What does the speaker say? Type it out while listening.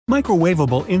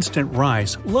Microwavable instant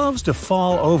rice loves to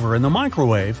fall over in the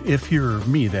microwave, if you're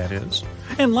me that is.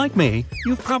 And like me,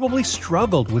 you've probably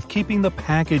struggled with keeping the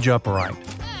package upright.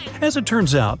 As it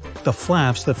turns out, the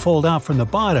flaps that fold out from the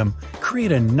bottom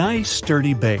create a nice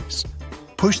sturdy base.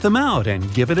 Push them out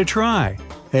and give it a try.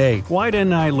 Hey, why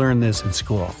didn't I learn this in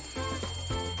school?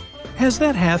 Has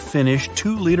that half-finished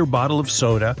 2-liter bottle of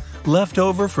soda left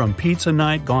over from pizza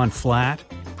night gone flat?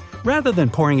 Rather than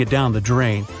pouring it down the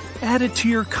drain, add it to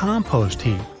your compost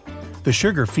heap. The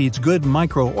sugar feeds good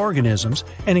microorganisms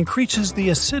and increases the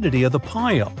acidity of the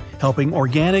pile, helping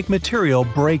organic material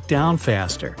break down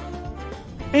faster.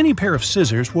 Any pair of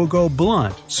scissors will go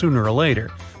blunt sooner or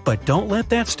later, but don't let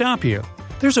that stop you.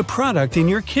 There's a product in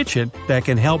your kitchen that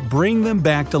can help bring them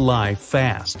back to life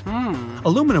fast.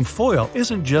 Aluminum foil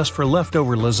isn't just for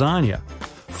leftover lasagna.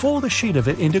 Fold a sheet of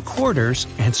it into quarters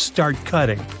and start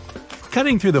cutting.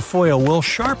 Cutting through the foil will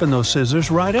sharpen those scissors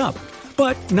right up,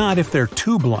 but not if they're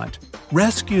too blunt.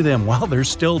 Rescue them while there's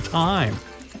still time.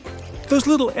 Those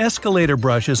little escalator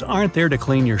brushes aren't there to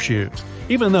clean your shoes,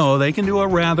 even though they can do a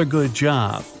rather good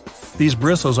job. These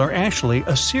bristles are actually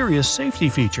a serious safety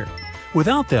feature.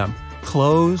 Without them,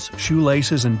 clothes,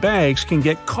 shoelaces, and bags can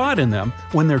get caught in them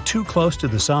when they're too close to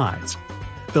the sides.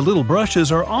 The little brushes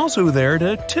are also there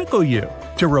to tickle you,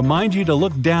 to remind you to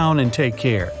look down and take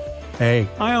care. Hey,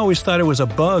 I always thought it was a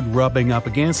bug rubbing up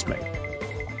against me.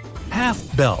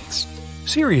 Half belts.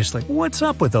 Seriously, what's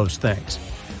up with those things?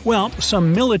 Well,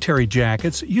 some military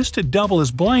jackets used to double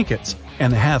as blankets,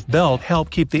 and the half belt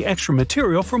helped keep the extra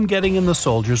material from getting in the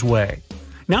soldier's way.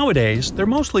 Nowadays, they're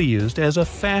mostly used as a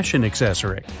fashion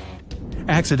accessory.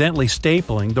 Accidentally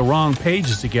stapling the wrong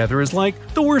pages together is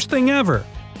like the worst thing ever.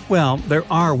 Well, there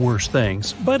are worse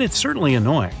things, but it's certainly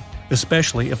annoying,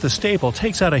 especially if the staple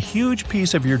takes out a huge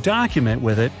piece of your document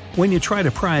with it when you try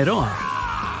to pry it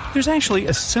off. There's actually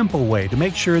a simple way to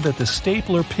make sure that the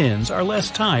stapler pins are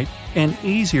less tight and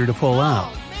easier to pull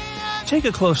out. Take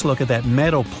a close look at that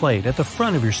metal plate at the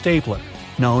front of your stapler,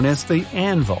 known as the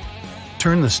anvil.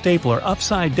 Turn the stapler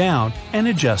upside down and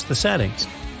adjust the settings.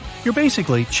 You're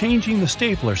basically changing the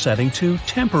stapler setting to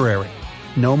temporary.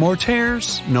 No more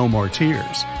tears, no more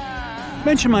tears.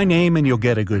 Mention my name and you'll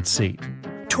get a good seat.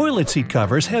 Toilet seat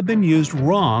covers have been used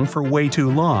wrong for way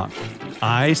too long.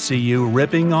 I see you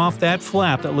ripping off that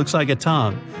flap that looks like a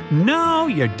tongue. No,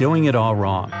 you're doing it all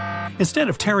wrong. Instead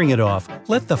of tearing it off,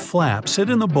 let the flap sit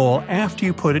in the bowl after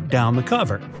you put it down the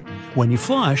cover. When you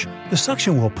flush, the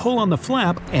suction will pull on the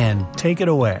flap and take it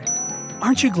away.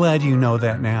 Aren't you glad you know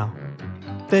that now?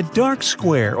 That dark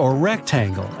square or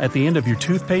rectangle at the end of your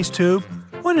toothpaste tube,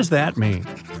 what does that mean?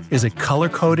 Is it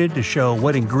color-coded to show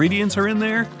what ingredients are in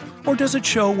there? Or does it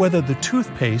show whether the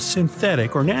toothpaste is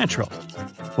synthetic or natural?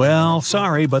 Well,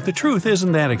 sorry, but the truth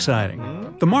isn't that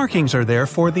exciting. The markings are there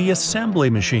for the assembly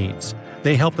machines.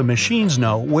 They help the machines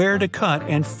know where to cut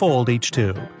and fold each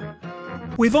tube.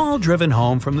 We've all driven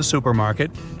home from the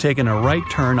supermarket, taken a right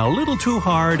turn a little too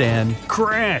hard, and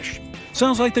crash!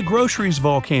 Sounds like the groceries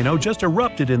volcano just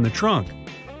erupted in the trunk.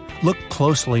 Look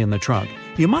closely in the trunk.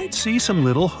 You might see some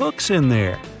little hooks in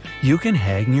there. You can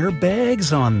hang your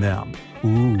bags on them.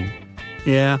 Ooh.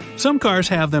 Yeah, some cars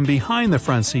have them behind the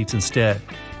front seats instead.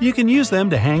 You can use them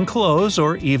to hang clothes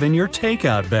or even your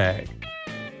takeout bag.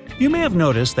 You may have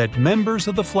noticed that members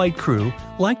of the flight crew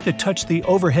like to touch the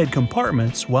overhead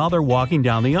compartments while they're walking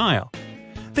down the aisle.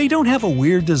 They don't have a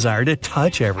weird desire to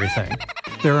touch everything.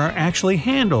 There are actually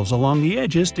handles along the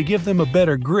edges to give them a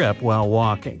better grip while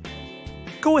walking.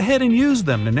 Go ahead and use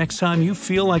them the next time you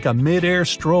feel like a mid-air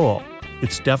stroll.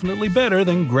 It's definitely better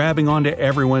than grabbing onto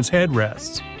everyone's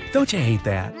headrests. Don't you hate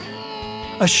that?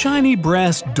 A shiny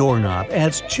brass doorknob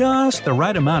adds just the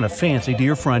right amount of fancy to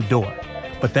your front door.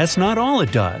 But that's not all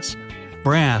it does.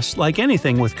 Brass, like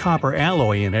anything with copper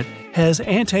alloy in it, has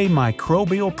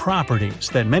antimicrobial properties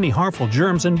that many harmful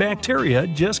germs and bacteria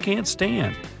just can't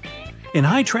stand. In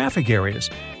high-traffic areas,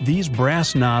 these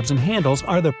brass knobs and handles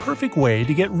are the perfect way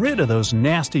to get rid of those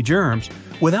nasty germs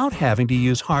without having to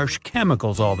use harsh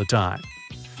chemicals all the time.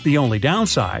 The only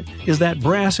downside is that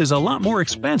brass is a lot more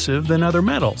expensive than other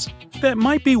metals. That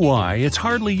might be why it's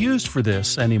hardly used for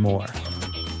this anymore.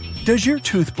 Does your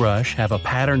toothbrush have a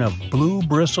pattern of blue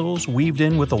bristles weaved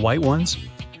in with the white ones?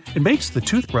 It makes the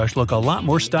toothbrush look a lot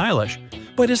more stylish,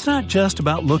 but it's not just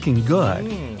about looking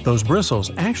good. Those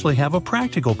bristles actually have a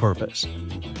practical purpose.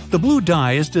 The blue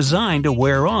dye is designed to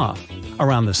wear off,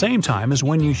 around the same time as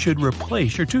when you should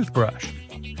replace your toothbrush.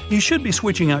 You should be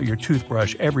switching out your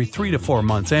toothbrush every 3 to 4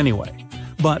 months anyway,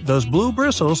 but those blue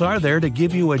bristles are there to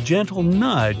give you a gentle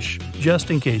nudge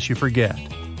just in case you forget.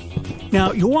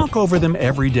 Now, you walk over them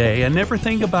every day and never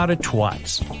think about it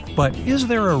twice. But is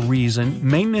there a reason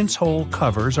maintenance hole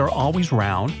covers are always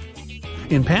round?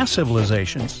 In past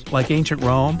civilizations, like ancient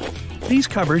Rome, these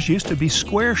covers used to be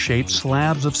square-shaped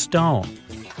slabs of stone.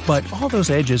 But all those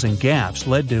edges and gaps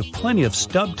led to plenty of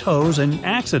stubbed toes and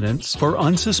accidents for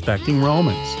unsuspecting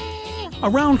Romans. A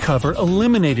round cover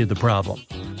eliminated the problem.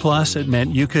 Plus, it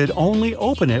meant you could only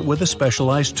open it with a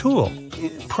specialized tool.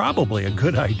 Probably a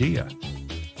good idea.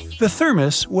 The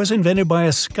thermos was invented by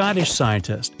a Scottish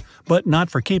scientist, but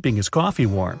not for keeping his coffee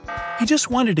warm. He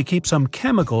just wanted to keep some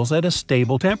chemicals at a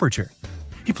stable temperature.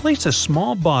 He placed a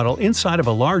small bottle inside of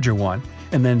a larger one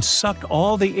and then sucked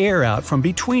all the air out from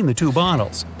between the two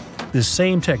bottles. This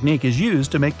same technique is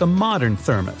used to make the modern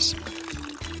thermos.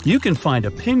 You can find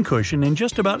a pincushion in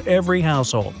just about every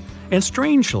household, and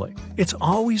strangely, it's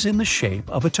always in the shape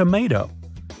of a tomato.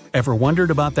 Ever wondered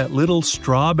about that little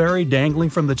strawberry dangling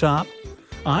from the top?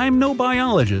 I'm no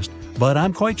biologist, but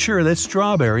I'm quite sure that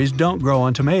strawberries don't grow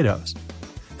on tomatoes.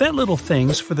 That little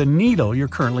thing's for the needle you're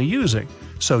currently using,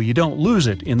 so you don't lose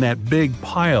it in that big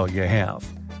pile you have.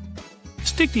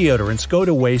 Stick deodorants go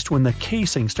to waste when the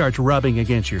casing starts rubbing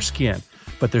against your skin,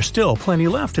 but there's still plenty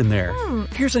left in there.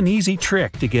 Here's an easy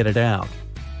trick to get it out.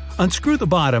 Unscrew the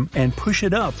bottom and push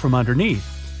it up from underneath.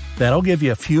 That'll give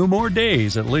you a few more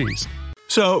days at least.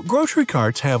 So, grocery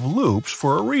carts have loops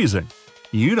for a reason.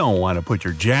 You don't want to put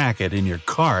your jacket in your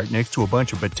cart next to a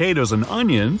bunch of potatoes and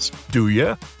onions, do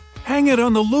you? Hang it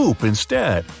on the loop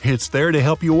instead. It's there to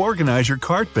help you organize your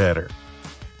cart better.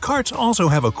 Carts also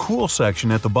have a cool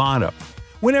section at the bottom.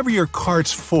 Whenever your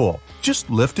cart's full, just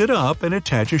lift it up and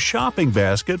attach a shopping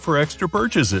basket for extra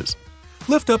purchases.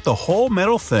 Lift up the whole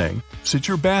metal thing, sit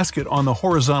your basket on the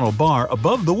horizontal bar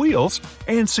above the wheels,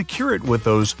 and secure it with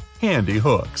those handy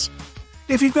hooks.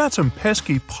 If you've got some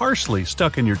pesky parsley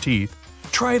stuck in your teeth,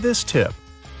 try this tip.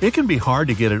 It can be hard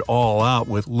to get it all out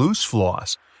with loose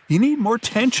floss. You need more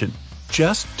tension.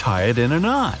 Just tie it in a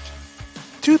knot.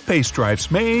 Toothpaste stripes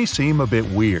may seem a bit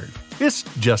weird. It's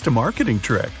just a marketing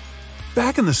trick.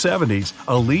 Back in the 70s,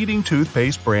 a leading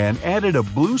toothpaste brand added a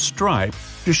blue stripe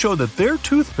to show that their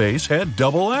toothpaste had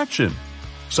double action.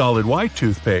 Solid white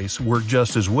toothpaste worked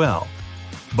just as well.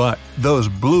 But those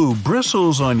blue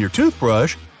bristles on your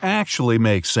toothbrush actually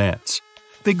make sense.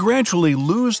 They gradually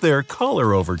lose their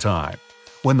color over time.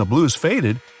 When the blue's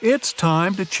faded, it's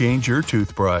time to change your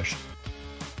toothbrush.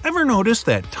 Ever notice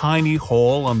that tiny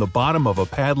hole on the bottom of a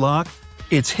padlock?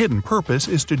 Its hidden purpose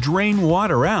is to drain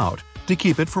water out, to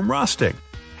keep it from rusting.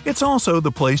 It's also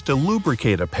the place to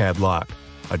lubricate a padlock.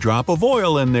 A drop of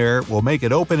oil in there will make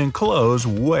it open and close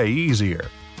way easier.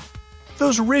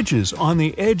 Those ridges on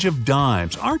the edge of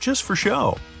dimes aren't just for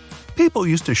show. People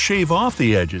used to shave off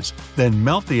the edges, then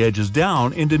melt the edges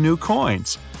down into new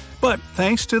coins. But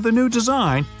thanks to the new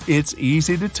design, it's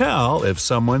easy to tell if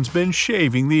someone's been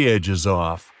shaving the edges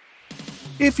off.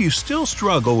 If you still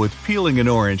struggle with peeling an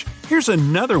orange, here's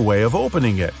another way of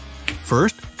opening it.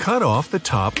 First, cut off the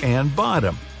top and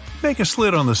bottom. Make a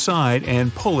slit on the side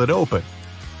and pull it open.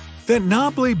 That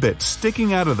knobbly bit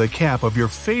sticking out of the cap of your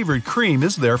favorite cream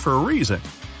is there for a reason.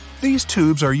 These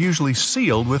tubes are usually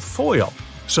sealed with foil,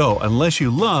 so unless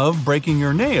you love breaking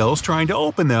your nails trying to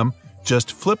open them,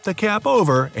 just flip the cap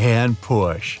over and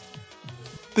push.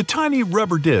 The tiny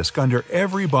rubber disc under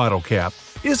every bottle cap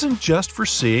isn't just for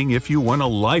seeing if you want a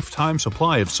lifetime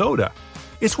supply of soda.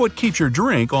 It's what keeps your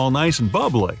drink all nice and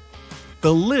bubbly.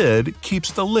 The lid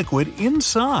keeps the liquid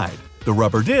inside. The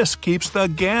rubber disc keeps the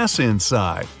gas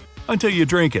inside. Until you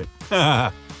drink it.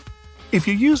 If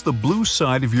you use the blue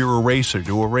side of your eraser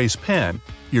to erase pen,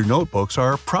 your notebooks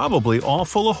are probably all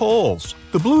full of holes.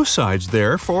 The blue side's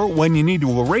there for when you need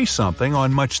to erase something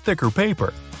on much thicker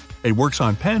paper. It works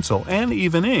on pencil and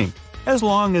even ink, as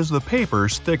long as the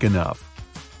paper's thick enough.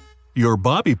 Your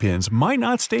bobby pins might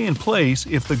not stay in place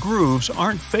if the grooves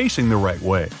aren't facing the right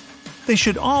way. They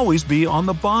should always be on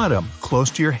the bottom, close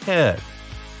to your head.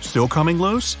 Still coming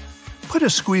loose? Put a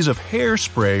squeeze of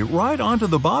hairspray right onto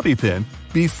the bobby pin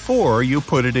before you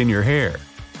put it in your hair.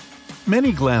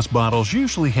 Many glass bottles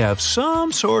usually have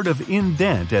some sort of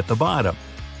indent at the bottom.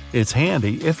 It's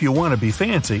handy if you want to be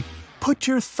fancy. Put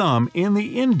your thumb in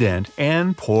the indent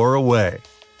and pour away.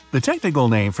 The technical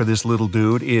name for this little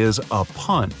dude is a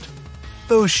punt.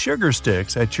 Those sugar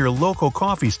sticks at your local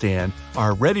coffee stand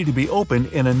are ready to be opened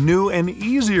in a new and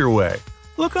easier way.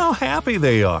 Look how happy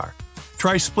they are.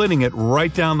 Try splitting it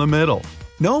right down the middle.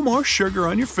 No more sugar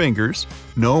on your fingers,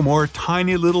 no more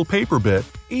tiny little paper bit,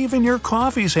 even your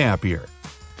coffee's happier.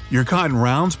 Your Cotton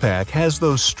Rounds pack has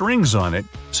those strings on it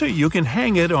so you can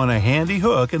hang it on a handy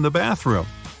hook in the bathroom.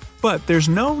 but there's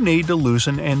no need to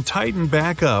loosen and tighten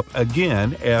back up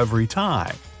again every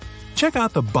time. Check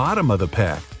out the bottom of the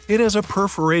peg. It has a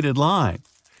perforated line.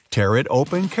 Tear it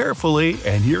open carefully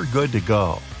and you're good to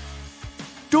go.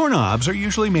 Doorknobs are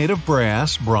usually made of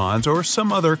brass, bronze, or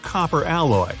some other copper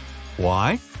alloy.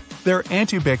 Why? They're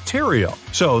antibacterial,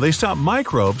 so they stop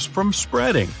microbes from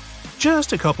spreading.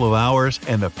 Just a couple of hours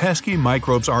and the pesky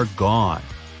microbes are gone.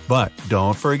 But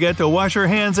don't forget to wash your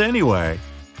hands anyway.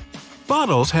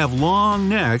 Bottles have long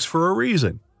necks for a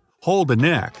reason. Hold the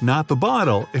neck, not the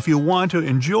bottle, if you want to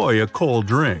enjoy a cold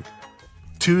drink.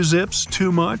 2 zips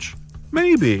too much?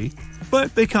 Maybe,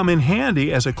 but they come in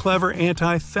handy as a clever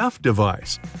anti-theft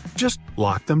device. Just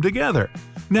lock them together.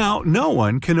 Now no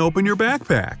one can open your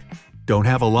backpack. Don't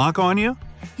have a lock on you?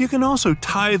 You can also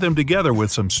tie them together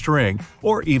with some string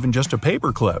or even just a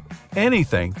paper clip.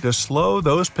 Anything to slow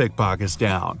those pickpockets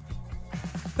down.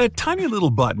 That tiny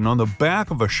little button on the back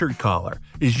of a shirt collar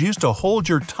is used to hold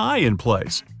your tie in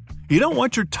place. You don't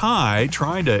want your tie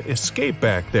trying to escape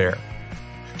back there.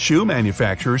 Shoe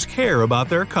manufacturers care about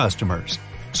their customers.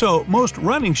 So most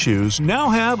running shoes now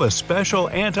have a special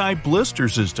anti-blister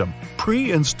system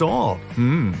pre-installed.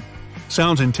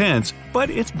 Sounds intense, but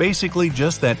it's basically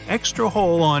just that extra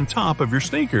hole on top of your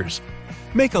sneakers.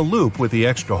 Make a loop with the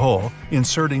extra hole,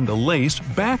 inserting the lace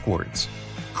backwards.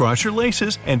 Cross your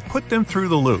laces and put them through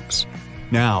the loops.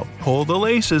 Now pull the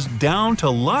laces down to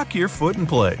lock your foot in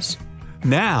place.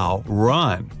 Now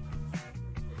run!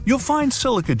 You'll find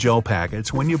silica gel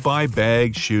packets when you buy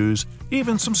bags, shoes,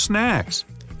 even some snacks.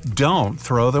 Don't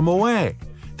throw them away.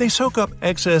 They soak up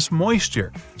excess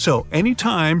moisture, so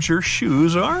anytime your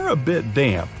shoes are a bit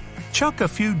damp, chuck a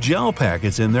few gel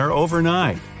packets in there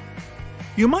overnight.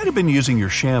 You might have been using your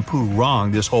shampoo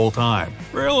wrong this whole time.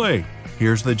 Really?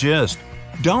 Here's the gist.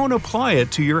 Don't apply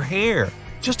it to your hair.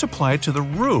 Just apply it to the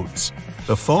roots.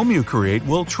 The foam you create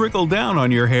will trickle down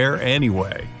on your hair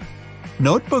anyway.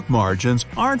 Notebook margins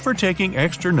aren't for taking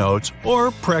extra notes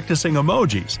or practicing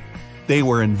emojis. They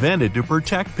were invented to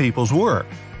protect people's work.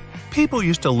 People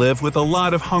used to live with a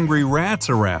lot of hungry rats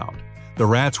around. The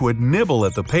rats would nibble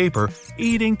at the paper,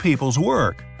 eating people's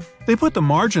work. They put the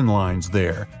margin lines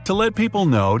there to let people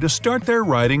know to start their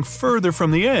writing further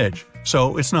from the edge,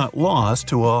 so it's not lost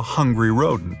to a hungry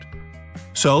rodent.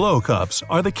 Solo cups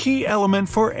are the key element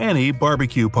for any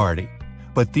barbecue party.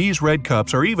 But these red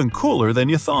cups are even cooler than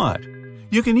you thought.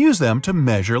 You can use them to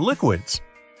measure liquids.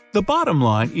 The bottom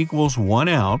line equals 1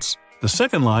 ounce, the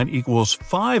second line equals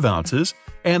 5 ounces,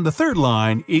 and the third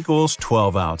line equals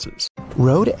 12 ounces.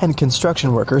 Road and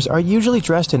construction workers are usually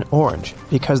dressed in orange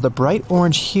because the bright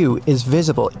orange hue is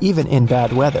visible even in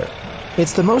bad weather.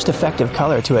 It's the most effective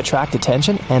color to attract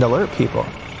attention and alert people.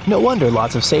 No wonder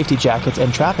lots of safety jackets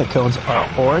and traffic cones are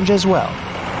orange as well.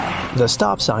 The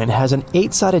stop sign has an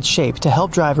 8-sided shape to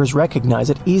help drivers recognize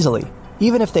it easily,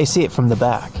 even if they see it from the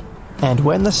back. And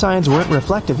when the signs weren't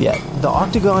reflective yet, the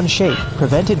octagon shape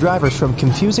prevented drivers from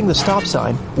confusing the stop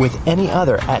sign with any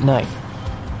other at night.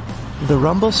 The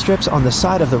rumble strips on the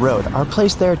side of the road are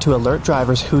placed there to alert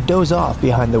drivers who doze off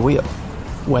behind the wheel.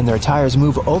 When their tires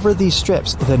move over these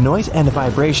strips, the noise and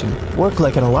vibration work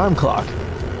like an alarm clock.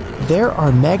 There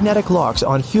are magnetic locks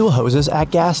on fuel hoses at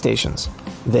gas stations.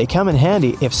 They come in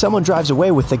handy if someone drives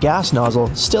away with the gas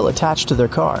nozzle still attached to their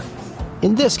car.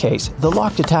 In this case, the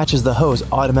lock detaches the hose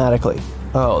automatically.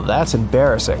 Oh, that's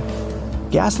embarrassing.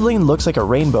 Gasoline looks like a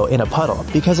rainbow in a puddle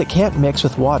because it can't mix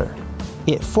with water.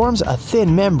 It forms a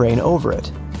thin membrane over it.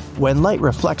 When light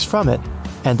reflects from it,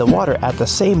 and the water at the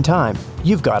same time,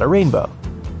 you've got a rainbow.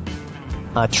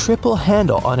 A triple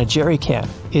handle on a jerry can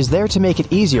is there to make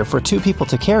it easier for 2 people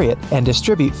to carry it and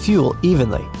distribute fuel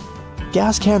evenly.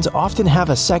 Gas cans often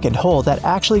have a second hole that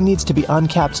actually needs to be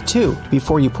uncapped too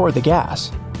before you pour the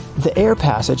gas. The air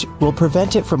passage will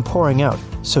prevent it from pouring out,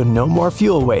 so no more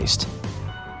fuel waste.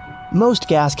 Most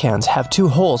gas cans have 2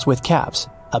 holes with caps,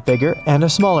 a bigger and a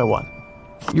smaller one.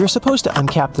 You're supposed to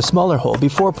uncap the smaller hole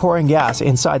before pouring gas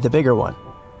inside the bigger one.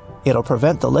 It'll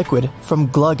prevent the liquid from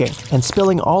glugging and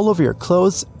spilling all over your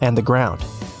clothes and the ground.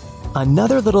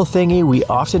 Another little thingy we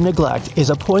often neglect is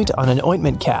a point on an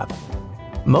ointment cap.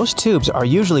 Most tubes are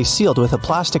usually sealed with a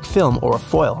plastic film or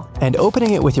foil, and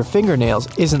opening it with your fingernails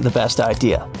isn't the best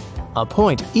idea. A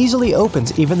point easily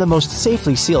opens even the most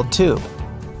safely sealed tube.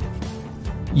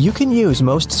 You can use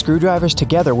most screwdrivers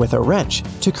together with a wrench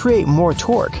to create more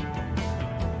torque.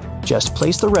 Just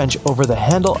place the wrench over the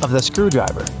handle of the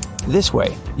screwdriver. This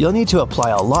way, you'll need to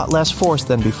apply a lot less force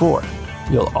than before.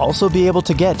 You'll also be able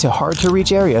to get to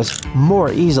hard-to-reach areas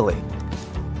more easily.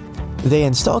 They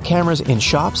install cameras in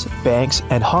shops, banks,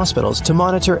 and hospitals to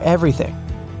monitor everything.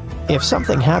 If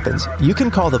something happens, you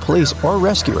can call the police or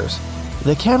rescuers.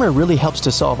 The camera really helps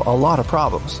to solve a lot of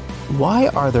problems. Why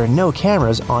are there no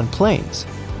cameras on planes?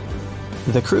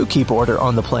 The crew keep order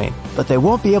on the plane, but they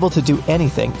won't be able to do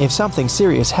anything if something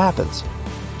serious happens.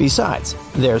 Besides,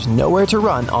 there's nowhere to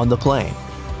run on the plane.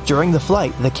 During the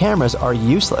flight, the cameras are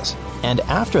useless, and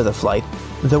after the flight,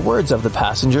 the words of the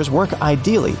passengers work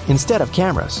ideally instead of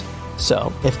cameras.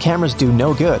 So, if cameras do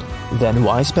no good, then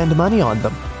why spend money on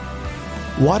them?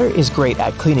 Water is great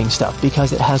at cleaning stuff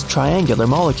because it has triangular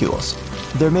molecules.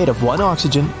 They're made of one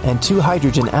oxygen and two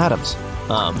hydrogen atoms,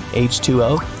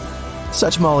 H2O.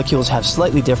 Such molecules have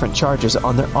slightly different charges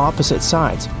on their opposite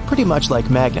sides, pretty much like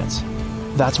magnets.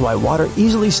 That's why water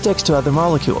easily sticks to other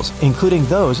molecules, including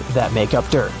those that make up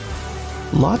dirt.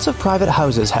 Lots of private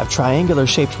houses have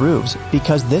triangular-shaped roofs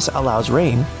because this allows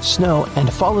rain, snow,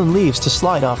 and fallen leaves to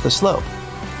slide off the slope.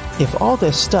 If all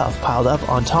this stuff piled up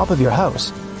on top of your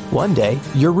house, one day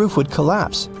your roof would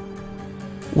collapse.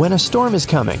 When a storm is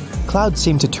coming, clouds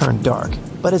seem to turn dark,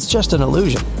 but it's just an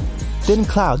illusion. Thin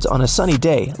clouds on a sunny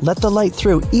day let the light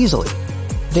through easily.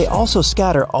 They also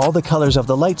scatter all the colors of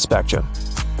the light spectrum.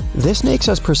 This makes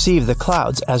us perceive the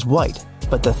clouds as white,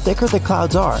 but the thicker the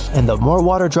clouds are and the more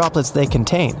water droplets they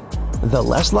contain, the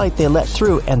less light they let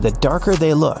through and the darker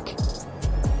they look.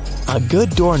 A good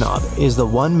doorknob is the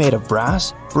one made of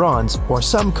brass, bronze, or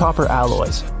some copper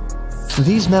alloys.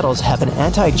 These metals have an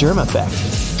anti-germ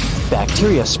effect.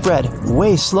 Bacteria spread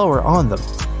way slower on them.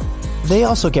 They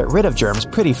also get rid of germs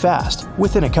pretty fast,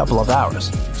 within a couple of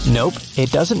hours. Nope,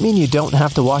 it doesn't mean you don't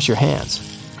have to wash your hands.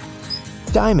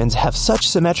 Diamonds have such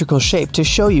symmetrical shape to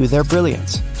show you their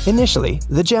brilliance. Initially,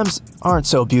 the gems aren't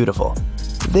so beautiful.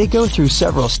 They go through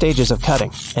several stages of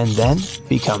cutting, and then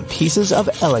become pieces of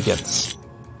elegance.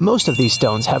 Most of these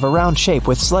stones have a round shape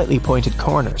with slightly pointed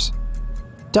corners.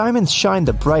 Diamonds shine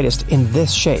the brightest in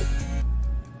this shape.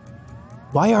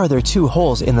 Why are there two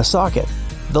holes in the socket?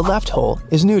 The left hole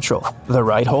is neutral, the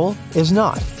right hole is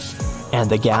not. And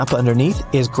the gap underneath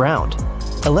is ground.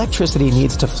 Electricity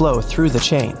needs to flow through the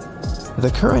chain.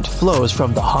 The current flows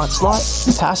from the hot slot,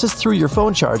 passes through your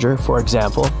phone charger, for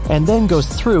example, and then goes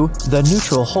through the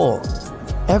neutral hole.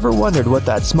 Ever wondered what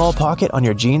that small pocket on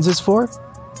your jeans is for?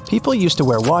 People used to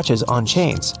wear watches on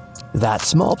chains. That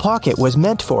small pocket was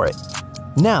meant for it.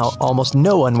 Now, almost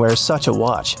no one wears such a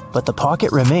watch, but the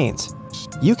pocket remains.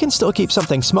 You can still keep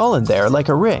something small in there, like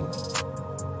a ring.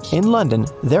 In London,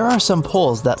 there are some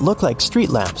poles that look like street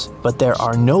lamps, but there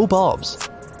are no bulbs.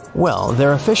 Well,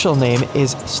 their official name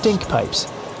is stink pipes,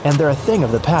 and they're a thing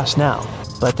of the past now,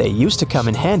 but they used to come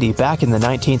in handy back in the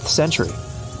 19th century.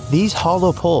 These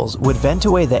hollow poles would vent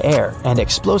away the air and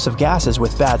explosive gases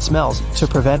with bad smells to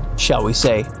prevent, shall we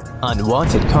say,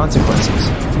 unwanted consequences.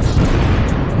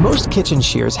 Most kitchen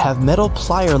shears have metal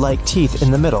plier-like teeth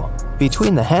in the middle,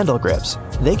 between the handle grips.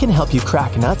 They can help you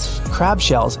crack nuts, crab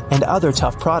shells, and other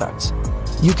tough products.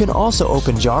 You can also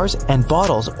open jars and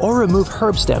bottles or remove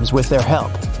herb stems with their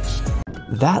help.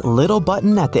 That little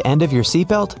button at the end of your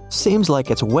seatbelt seems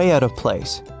like it's way out of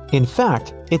place. In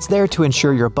fact, it's there to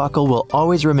ensure your buckle will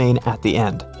always remain at the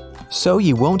end, so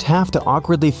you won't have to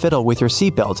awkwardly fiddle with your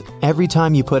seatbelt every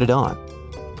time you put it on.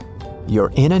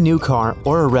 You're in a new car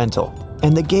or a rental,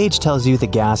 and the gauge tells you the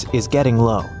gas is getting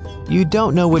low. You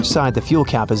don't know which side the fuel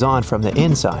cap is on from the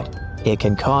inside. It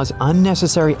can cause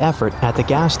unnecessary effort at the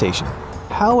gas station.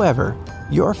 However,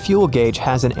 your fuel gauge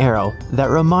has an arrow that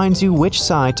reminds you which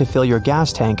side to fill your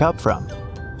gas tank up from.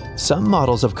 Some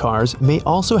models of cars may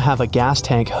also have a gas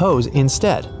tank hose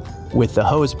instead, with the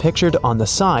hose pictured on the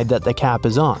side that the cap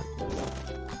is on.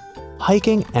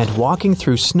 Hiking and walking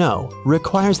through snow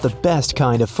requires the best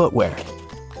kind of footwear.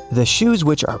 The shoes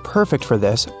which are perfect for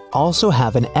this also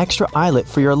have an extra eyelet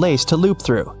for your lace to loop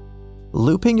through.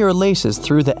 Looping your laces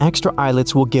through the extra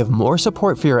eyelets will give more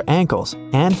support for your ankles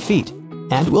and feet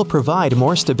and will provide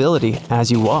more stability as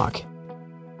you walk.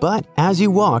 But as you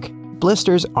walk,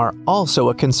 blisters are also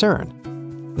a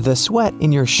concern. The sweat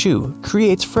in your shoe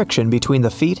creates friction between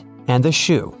the feet and the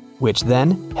shoe, which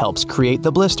then helps create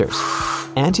the blisters.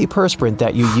 Antiperspirant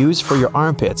that you use for your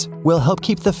armpits will help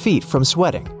keep the feet from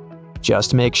sweating.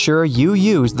 Just make sure you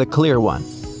use the clear one.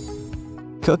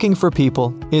 Cooking for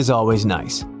people is always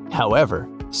nice. However,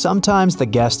 sometimes the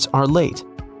guests are late.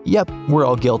 Yep, we're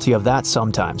all guilty of that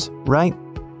sometimes, right?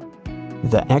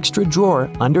 The extra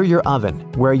drawer under your oven,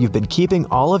 where you've been keeping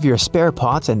all of your spare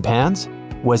pots and pans,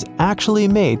 was actually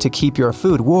made to keep your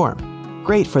food warm.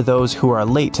 Great for those who are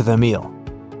late to the meal.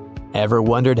 Ever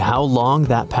wondered how long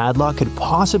that padlock could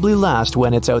possibly last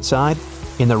when it's outside,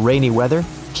 in the rainy weather,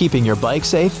 keeping your bike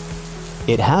safe?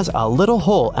 It has a little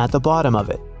hole at the bottom of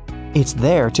it. It's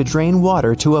there to drain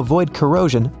water to avoid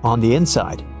corrosion on the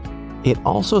inside. It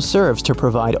also serves to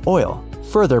provide oil,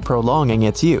 further prolonging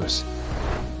its use.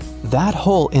 That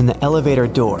hole in the elevator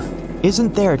door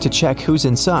isn't there to check who's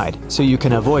inside so you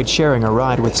can avoid sharing a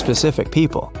ride with specific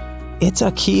people. It's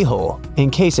a keyhole in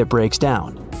case it breaks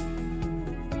down.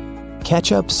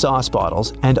 Ketchup, sauce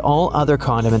bottles, and all other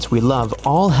condiments we love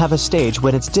all have a stage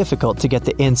when it's difficult to get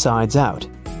the insides out.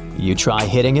 You try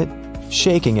hitting it,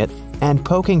 shaking it, and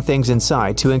poking things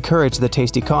inside to encourage the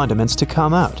tasty condiments to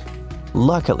come out.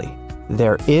 Luckily,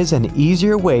 there is an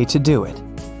easier way to do it.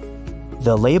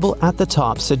 The label at the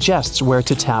top suggests where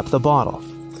to tap the bottle.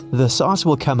 The sauce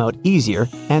will come out easier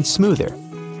and smoother,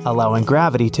 allowing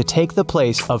gravity to take the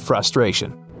place of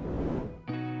frustration.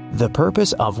 The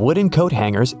purpose of wooden coat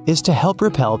hangers is to help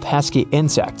repel pesky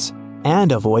insects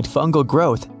and avoid fungal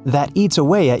growth that eats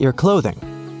away at your clothing.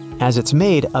 As it's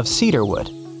made of cedar wood,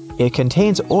 it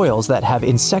contains oils that have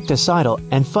insecticidal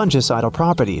and fungicidal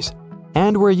properties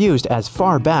and were used as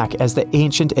far back as the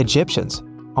ancient Egyptians,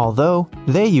 although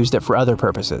they used it for other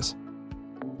purposes.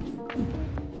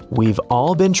 We've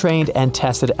all been trained and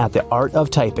tested at the art of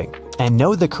typing and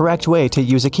know the correct way to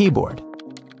use a keyboard.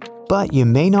 But you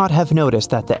may not have noticed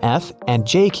that the F and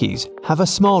J keys have a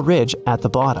small ridge at the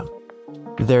bottom.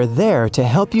 They're there to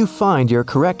help you find your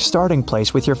correct starting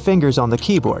place with your fingers on the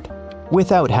keyboard,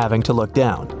 without having to look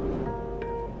down.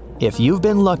 If you've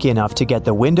been lucky enough to get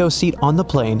the window seat on the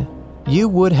plane, you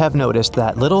would have noticed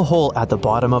that little hole at the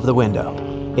bottom of the window.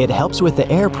 It helps with the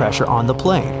air pressure on the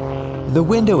plane. The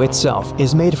window itself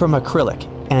is made from acrylic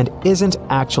and isn't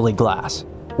actually glass,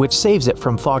 which saves it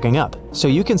from fogging up so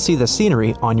you can see the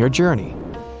scenery on your journey.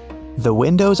 The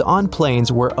windows on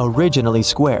planes were originally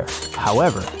square,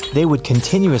 however, they would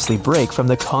continuously break from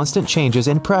the constant changes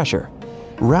in pressure.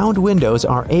 Round windows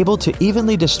are able to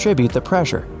evenly distribute the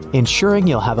pressure, ensuring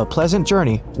you'll have a pleasant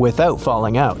journey without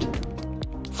falling out.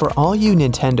 For all you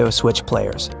Nintendo Switch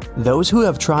players, those who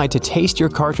have tried to taste your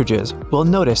cartridges will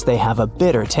notice they have a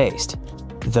bitter taste.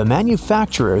 The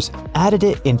manufacturers added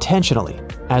it intentionally,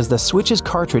 as the Switch's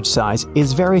cartridge size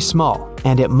is very small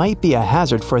and it might be a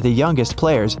hazard for the youngest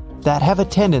players that have a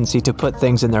tendency to put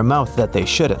things in their mouth that they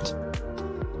shouldn't.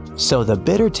 So the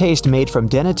bitter taste made from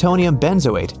denatonium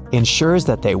benzoate ensures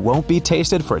that they won't be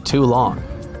tasted for too long.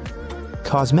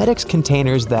 Cosmetics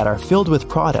containers that are filled with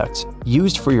products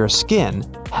used for your skin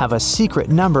have a secret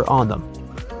number on them.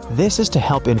 This is to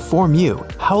help inform you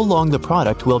how long the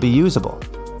product will be usable,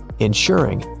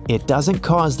 ensuring it doesn't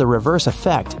cause the reverse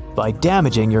effect by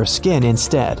damaging your skin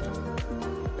instead.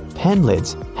 Pen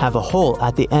lids have a hole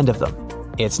at the end of them.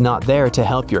 It's not there to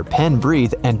help your pen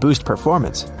breathe and boost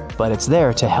performance, but it's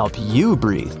there to help you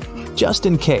breathe, just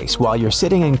in case while you're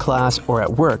sitting in class or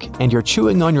at work and you're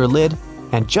chewing on your lid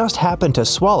and just happen to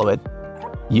swallow it.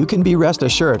 You can be rest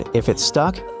assured if it's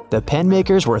stuck, the pen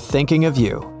makers were thinking of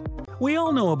you. We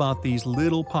all know about these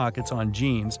little pockets on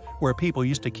jeans where people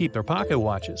used to keep their pocket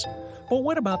watches. But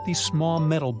what about these small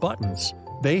metal buttons?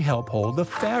 They help hold the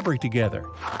fabric together.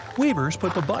 Weavers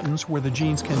put the buttons where the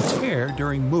jeans can tear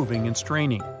during moving and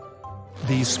straining.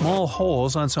 These small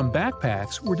holes on some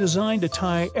backpacks were designed to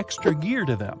tie extra gear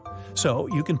to them, so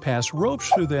you can pass ropes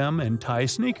through them and tie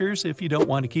sneakers if you don't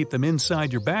want to keep them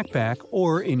inside your backpack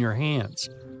or in your hands.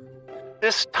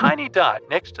 This tiny dot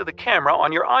next to the camera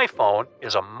on your iPhone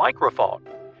is a microphone.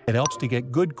 It helps to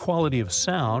get good quality of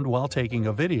sound while taking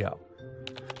a video.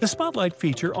 The Spotlight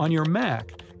feature on your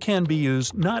Mac can be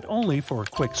used not only for a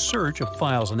quick search of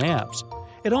files and apps,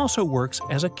 it also works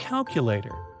as a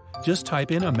calculator. Just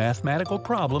type in a mathematical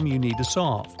problem you need to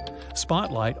solve.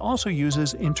 Spotlight also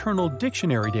uses internal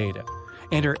dictionary data.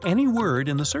 Enter any word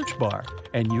in the search bar,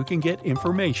 and you can get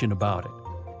information about it.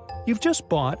 You've just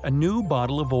bought a new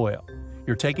bottle of oil.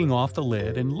 You're taking off the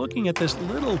lid and looking at this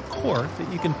little cork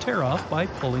that you can tear off by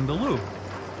pulling the loop.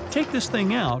 Take this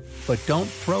thing out, but don't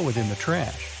throw it in the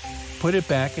trash. Put it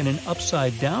back in an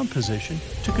upside-down position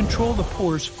to control the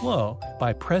pore's flow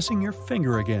by pressing your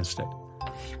finger against it.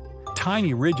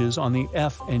 Tiny ridges on the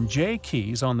F and J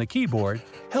keys on the keyboard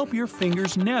help your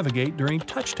fingers navigate during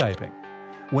touch typing.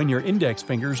 When your index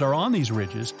fingers are on these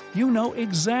ridges, you know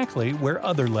exactly where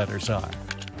other letters are.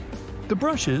 The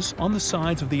brushes on the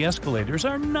sides of the escalators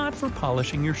are not for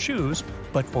polishing your shoes,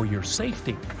 but for your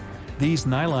safety. These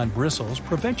nylon bristles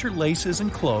prevent your laces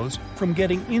and clothes from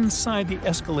getting inside the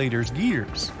escalator's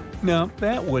gears. No,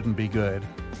 that wouldn't be good.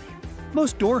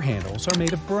 Most door handles are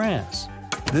made of brass.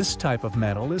 This type of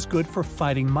metal is good for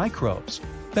fighting microbes.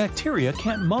 Bacteria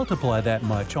can't multiply that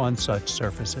much on such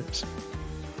surfaces.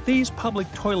 These public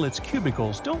toilets'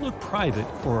 cubicles don't look private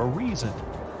for a reason.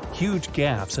 Huge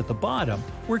gaps at the bottom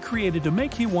were created to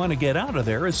make you want to get out of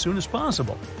there as soon as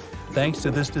possible. Thanks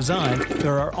to this design,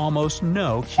 there are almost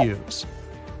no queues.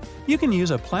 You can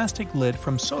use a plastic lid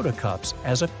from soda cups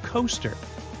as a coaster.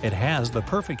 It has the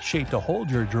perfect shape to hold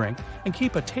your drink and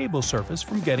keep a table surface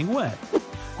from getting wet.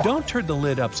 Don't turn the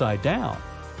lid upside down.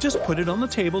 Just put it on the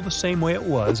table the same way it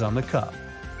was on the cup.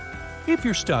 If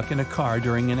you're stuck in a car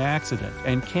during an accident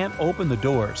and can't open the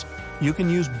doors, you can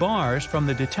use bars from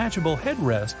the detachable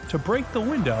headrest to break the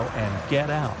window and get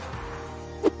out.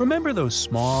 Remember those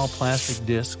small plastic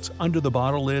discs under the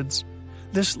bottle lids?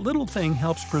 This little thing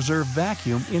helps preserve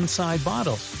vacuum inside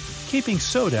bottles, keeping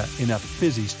soda in a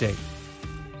fizzy state.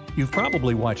 You've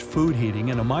probably watched food heating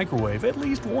in a microwave at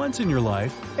least once in your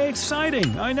life.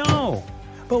 Exciting, I know!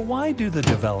 But why do the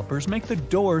developers make the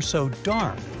door so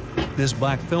dark? This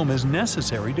black film is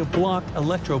necessary to block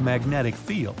electromagnetic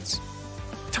fields.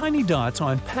 Tiny dots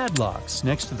on padlocks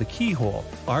next to the keyhole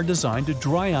are designed to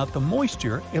dry out the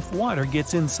moisture if water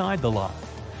gets inside the lock.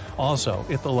 Also,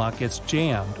 if the lock gets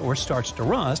jammed or starts to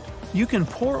rust, you can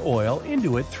pour oil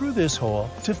into it through this hole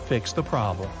to fix the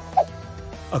problem.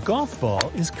 A golf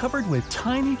ball is covered with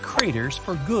tiny craters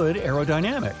for good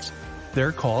aerodynamics.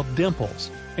 They're called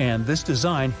dimples, and this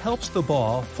design helps the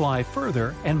ball fly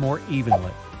further and more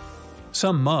evenly.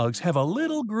 Some mugs have a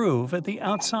little groove at the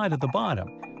outside of the bottom.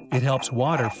 It helps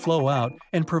water flow out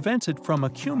and prevents it from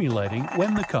accumulating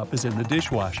when the cup is in the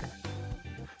dishwasher.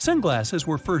 Sunglasses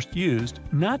were first used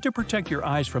not to protect your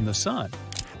eyes from the sun.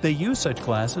 They used such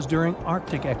glasses during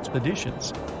Arctic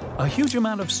expeditions. A huge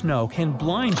amount of snow can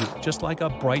blind you just like a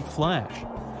bright flash.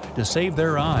 To save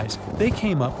their eyes, they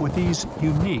came up with these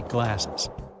unique glasses.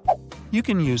 You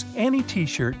can use any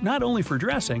t-shirt not only for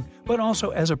dressing, but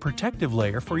also as a protective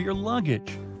layer for your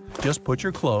luggage. Just put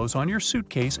your clothes on your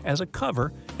suitcase as a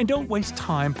cover and don't waste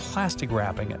time plastic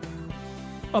wrapping it.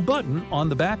 A button on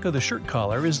the back of the shirt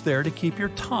collar is there to keep your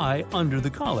tie under the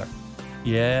collar.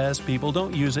 Yes, people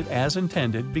don't use it as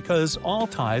intended because all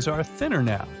ties are thinner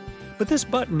now, but this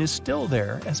button is still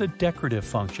there as a decorative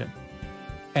function.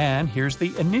 And here's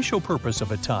the initial purpose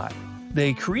of a tie.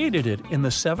 They created it in the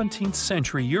 17th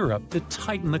century Europe to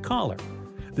tighten the collar.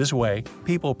 This way,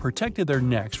 people protected their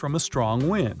necks from a strong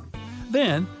wind.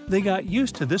 Then, they got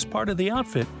used to this part of the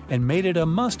outfit and made it a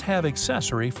must-have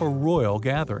accessory for royal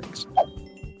gatherings.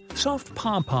 Soft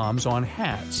pom-poms on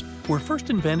hats were first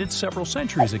invented several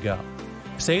centuries ago.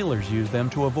 Sailors used them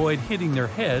to avoid hitting their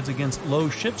heads against low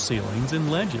ship ceilings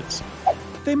and ledges.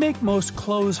 They make most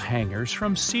clothes hangers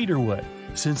from cedar wood,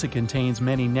 since it contains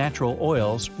many natural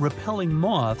oils repelling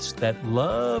moths that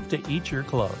love to eat your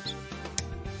clothes.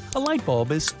 A light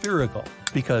bulb is spherical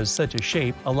because such a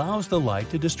shape allows the light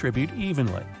to distribute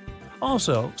evenly.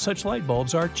 Also, such light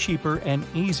bulbs are cheaper and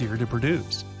easier to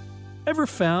produce. Ever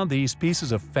found these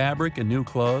pieces of fabric in new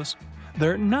clothes?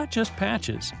 They're not just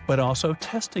patches, but also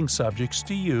testing subjects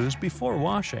to use before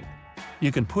washing.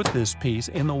 You can put this piece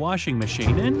in the washing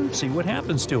machine and see what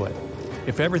happens to it.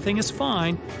 If everything is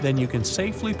fine, then you can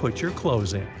safely put your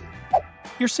clothes in.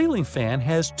 Your ceiling fan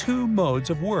has two modes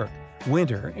of work,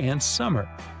 winter and summer.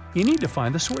 You need to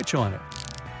find the switch on it.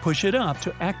 Push it up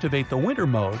to activate the winter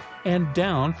mode and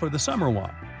down for the summer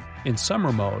one. In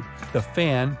summer mode, the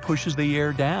fan pushes the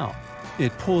air down.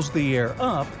 It pulls the air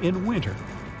up in winter.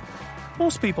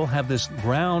 Most people have this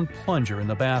round plunger in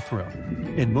the bathroom.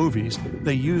 In movies,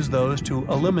 they use those to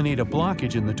eliminate a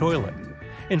blockage in the toilet.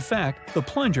 In fact, the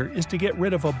plunger is to get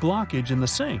rid of a blockage in the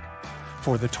sink.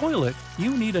 For the toilet,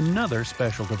 you need another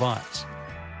special device.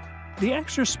 The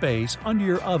extra space under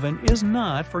your oven is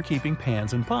not for keeping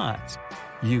pans and pots.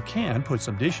 You can put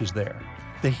some dishes there.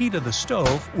 The heat of the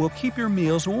stove will keep your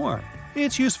meals warm.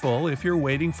 It's useful if you're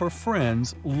waiting for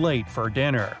friends late for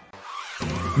dinner.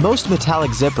 Most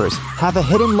metallic zippers have a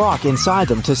hidden lock inside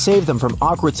them to save them from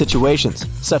awkward situations,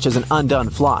 such as an undone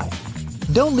fly.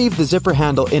 Don't leave the zipper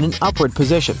handle in an upward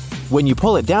position. When you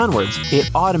pull it downwards,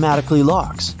 it automatically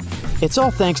locks. It's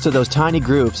all thanks to those tiny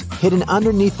grooves hidden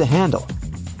underneath the handle.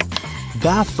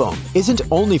 Bath foam isn't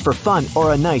only for fun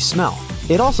or a nice smell.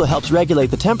 It also helps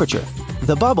regulate the temperature.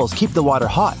 The bubbles keep the water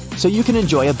hot, so you can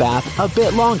enjoy a bath a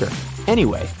bit longer.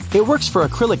 Anyway, it works for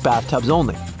acrylic bathtubs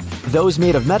only. Those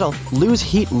made of metal lose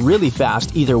heat really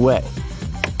fast either way.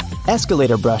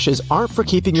 Escalator brushes aren't for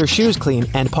keeping your shoes clean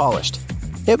and polished.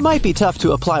 It might be tough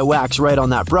to apply wax right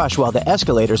on that brush while the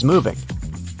escalator's moving.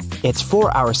 It's for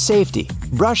our safety.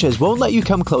 Brushes won't let you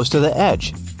come close to the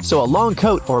edge, so a long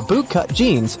coat or boot-cut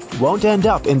jeans won't end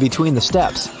up in between the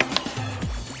steps.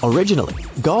 Originally,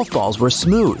 golf balls were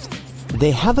smooth.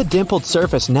 They have a dimpled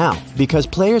surface now because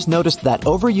players noticed that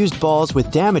overused balls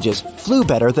with damages flew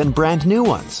better than brand new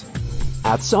ones.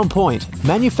 At some point,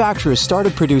 manufacturers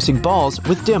started producing balls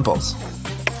with dimples.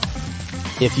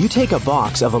 If you take a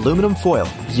box of aluminum foil,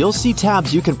 you'll see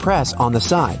tabs you can press on the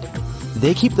side.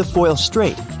 They keep the foil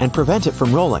straight and prevent it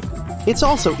from rolling. It's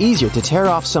also easier to tear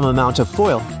off some amount of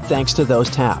foil thanks to those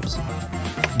tabs.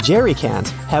 Jerry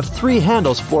cans have 3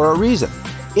 handles for a reason.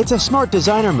 It's a smart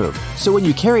designer move, so when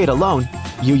you carry it alone,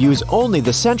 you use only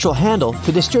the central handle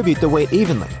to distribute the weight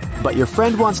evenly. But your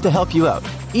friend wants to help you out.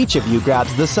 Each of you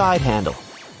grabs the side handle.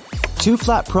 2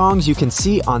 flat prongs you can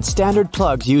see on standard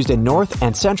plugs used in North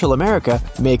and Central America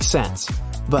make sense.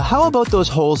 But how about those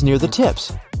holes near the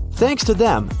tips? Thanks to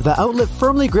them, the outlet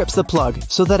firmly grips the plug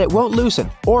so that it won't loosen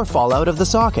or fall out of the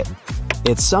socket.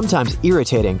 It's sometimes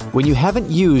irritating when you haven't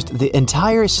used the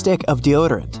entire stick of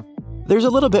deodorant. There's a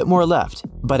little bit more left,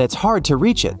 but it's hard to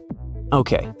reach it.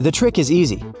 Okay, the trick is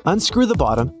easy. Unscrew the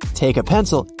bottom, take a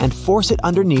pencil, and force it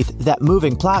underneath that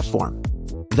moving platform.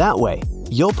 That way,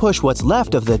 you'll push what's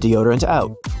left of the deodorant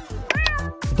out.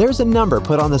 There's a number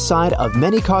put on the side of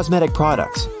many cosmetic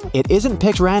products. It isn't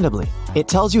picked randomly. It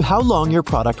tells you how long your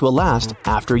product will last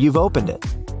after you've opened it.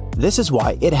 This is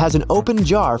why it has an open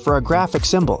jar for a graphic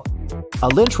symbol. A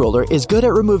lint roller is good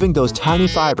at removing those tiny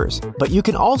fibers, but you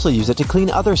can also use it to clean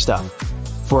other stuff.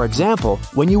 For example,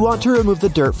 when you want to remove the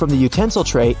dirt from the utensil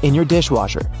tray in your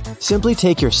dishwasher, simply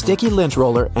take your sticky lint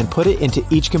roller and put it into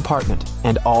each compartment,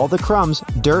 and all the crumbs,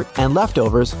 dirt, and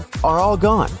leftovers are all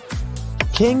gone.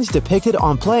 Kings depicted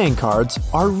on playing cards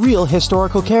are real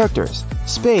historical characters.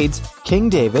 Spades, King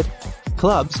David.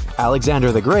 Clubs,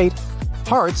 Alexander the Great.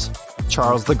 Hearts,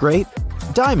 Charles the Great.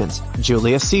 Diamonds,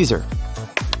 Julius Caesar.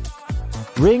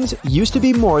 Rings used to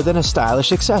be more than a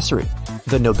stylish accessory.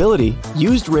 The nobility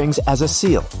used rings as a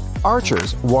seal.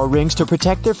 Archers wore rings to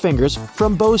protect their fingers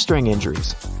from bowstring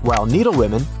injuries, while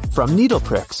needlewomen from needle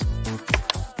pricks.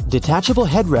 Detachable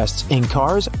headrests in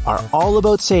cars are all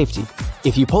about safety.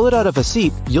 If you pull it out of a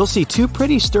seat, you'll see 2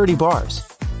 pretty sturdy bars.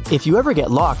 If you ever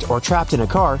get locked or trapped in a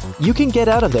car, you can get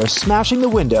out of there smashing the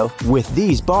window with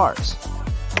these bars.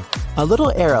 A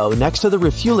little arrow next to the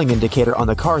refueling indicator on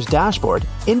the car's dashboard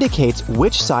indicates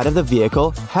which side of the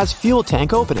vehicle has fuel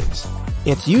tank openings.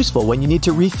 It's useful when you need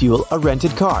to refuel a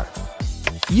rented car.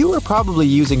 You are probably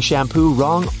using shampoo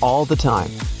wrong all the time.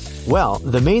 Well,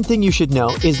 the main thing you should know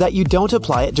is that you don't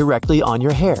apply it directly on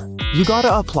your hair. You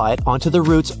gotta apply it onto the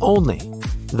roots only.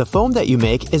 The foam that you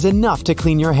make is enough to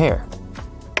clean your hair.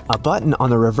 A button on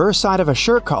the reverse side of a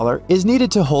shirt collar is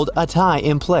needed to hold a tie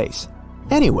in place.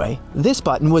 Anyway, this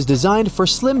button was designed for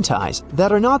slim ties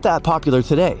that are not that popular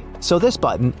today, so this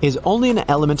button is only an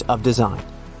element of design.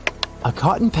 A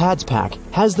cotton pads pack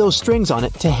has those strings on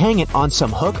it to hang it on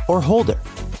some hook or holder.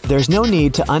 There's no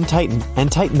need to untighten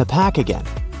and tighten the pack again.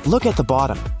 Look at the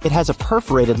bottom, it has a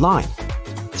perforated line.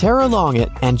 Tear along it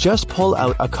and just pull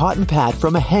out a cotton pad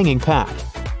from a hanging pack.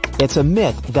 It's a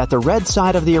myth that the red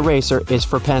side of the eraser is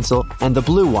for pencil and the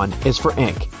blue one is for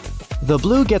ink. The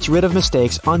blue gets rid of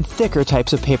mistakes on thicker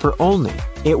types of paper only.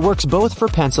 It works both for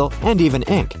pencil and even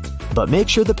ink. But make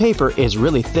sure the paper is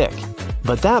really thick.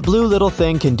 But that blue little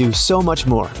thing can do so much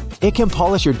more. It can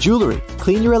polish your jewelry,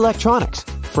 clean your electronics.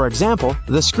 For example,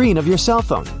 the screen of your cell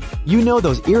phone. You know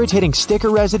those irritating sticker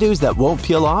residues that won't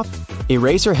peel off?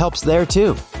 Eraser helps there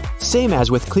too. Same as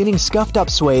with cleaning scuffed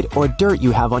up suede or dirt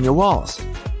you have on your walls.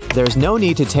 There's no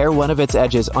need to tear one of its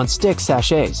edges on stick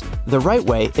sachets. The right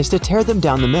way is to tear them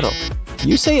down the middle.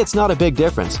 You say it's not a big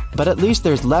difference, but at least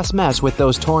there's less mess with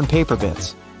those torn paper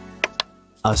bits.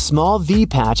 A small V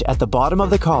patch at the bottom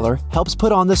of the collar helps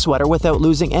put on the sweater without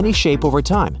losing any shape over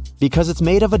time because it's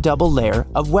made of a double layer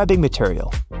of webbing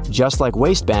material, just like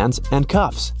waistbands and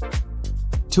cuffs.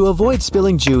 To avoid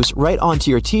spilling juice right onto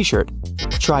your t-shirt,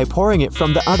 try pouring it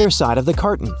from the other side of the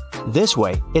carton. This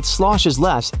way, it sloshes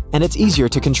less and it's easier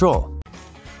to control.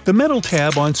 The metal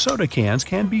tab on soda cans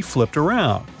can be flipped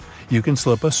around. You can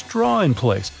slip a straw in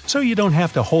place so you don't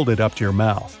have to hold it up to your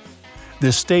mouth.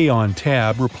 This stay-on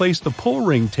tab replaced the pull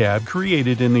ring tab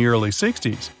created in the early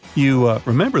 60s. You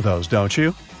remember those, don't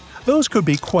you? Those could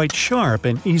be quite sharp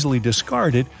and easily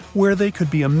discarded where they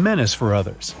could be a menace for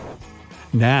others.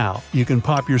 Now, you can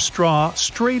pop your straw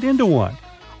straight into one.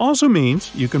 Also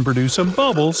means you can produce some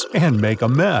bubbles and make a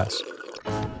mess.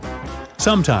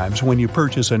 Sometimes when you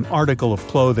purchase an article of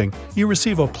clothing, you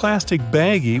receive a plastic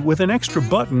baggie with an extra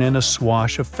button and a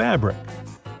swash of fabric.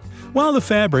 While the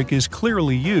fabric is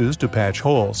clearly used to patch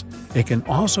holes, it can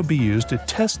also be used to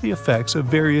test the effects of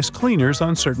various cleaners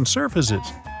on certain surfaces.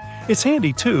 It's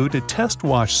handy too to test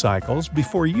wash cycles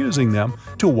before using them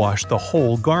to wash the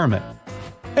whole garment.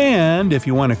 And if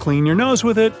you want to clean your nose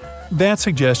with it, that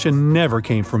suggestion never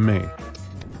came from me.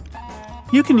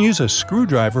 You can use a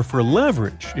screwdriver for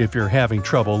leverage if you're having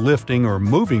trouble lifting or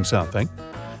moving something.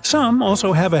 Some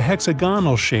also have a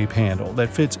hexagonal shape handle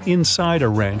that fits inside a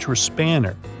wrench or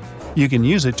spanner. You can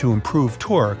use it to improve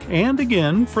torque and,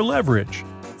 again, for leverage.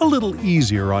 A little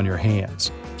easier on your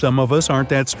hands. Some of us aren't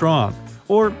that strong,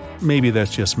 or maybe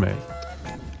that's just me.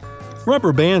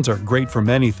 Rubber bands are great for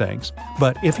many things,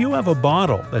 but if you have a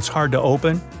bottle that's hard to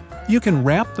open, you can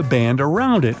wrap the band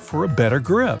around it for a better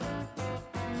grip.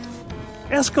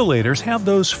 Escalators have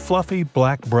those fluffy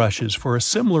black brushes for a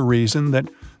similar reason that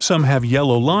some have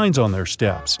yellow lines on their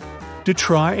steps, to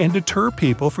try and deter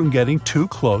people from getting too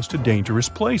close to dangerous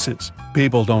places.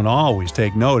 People don't always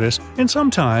take notice, and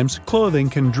sometimes clothing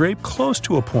can drape close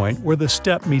to a point where the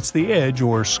step meets the edge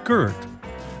or skirt.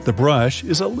 The brush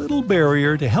is a little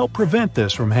barrier to help prevent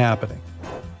this from happening.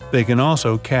 They can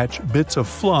also catch bits of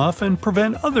fluff and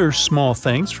prevent other small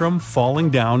things from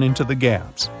falling down into the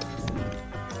gaps.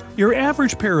 Your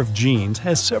average pair of jeans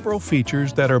has several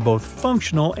features that are both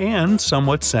functional and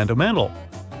somewhat sentimental.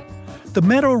 The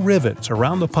metal rivets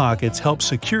around the pockets help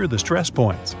secure the stress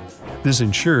points. This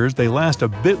ensures they last a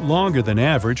bit longer than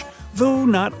average, though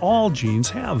not all jeans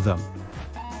have them.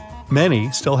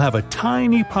 Many still have a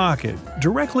tiny pocket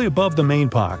directly above the main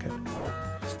pocket.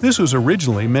 This was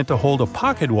originally meant to hold a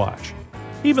pocket watch.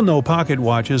 Even though pocket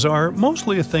watches are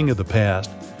mostly a thing of the past,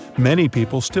 many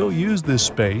people still use this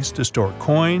space to store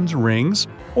coins, rings,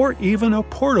 or even a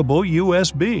portable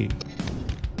USB.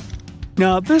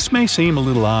 Now, this may seem a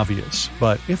little obvious,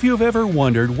 but if you've ever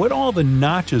wondered what all the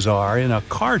notches are in a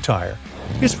car tire,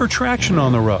 it's for traction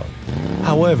on the road.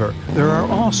 However, there are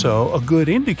also a good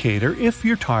indicator if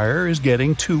your tire is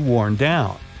getting too worn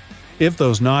down. If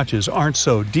those notches aren't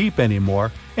so deep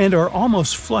anymore and are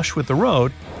almost flush with the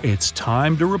road, it's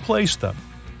time to replace them.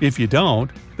 If you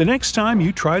don't, the next time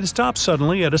you try to stop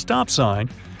suddenly at a stop sign,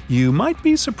 you might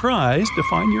be surprised to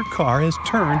find your car has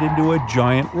turned into a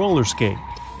giant roller skate.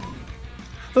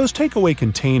 Those takeaway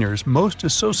containers most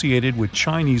associated with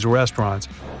Chinese restaurants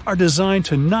are designed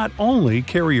to not only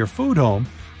carry your food home,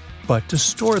 but to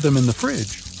store them in the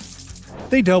fridge.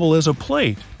 They double as a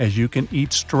plate, as you can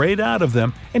eat straight out of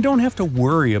them and don't have to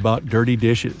worry about dirty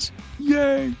dishes.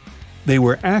 Yay! They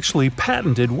were actually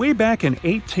patented way back in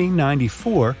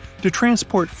 1894 to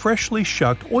transport freshly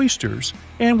shucked oysters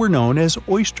and were known as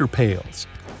oyster pails.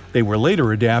 They were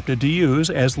later adapted to use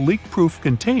as leak-proof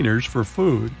containers for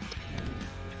food.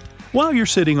 While you're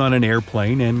sitting on an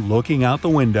airplane and looking out the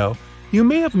window, you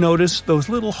may have noticed those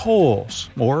little holes,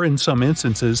 or in some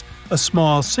instances, a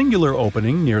small singular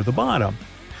opening near the bottom.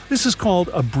 This is called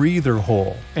a breather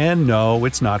hole, and no,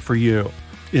 it's not for you.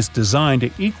 It's designed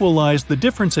to equalize the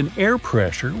difference in air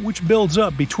pressure which builds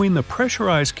up between the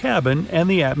pressurized cabin and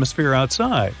the atmosphere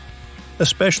outside,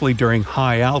 especially during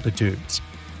high altitudes.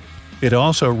 It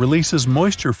also releases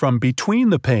moisture from between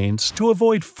the panes to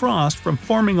avoid frost from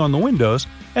forming on the windows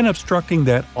and obstructing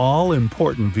that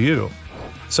all-important view.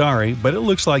 Sorry, but it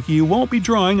looks like you won't be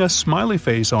drawing a smiley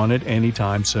face on it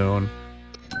anytime soon.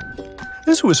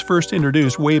 This was first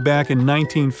introduced way back in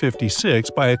 1956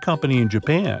 by a company in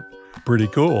Japan. Pretty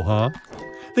cool, huh?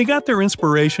 They got their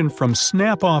inspiration from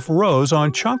snap-off rows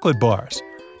on chocolate bars.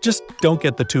 Just don't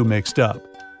get the two mixed up.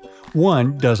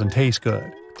 One doesn't taste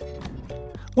good.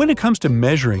 When it comes to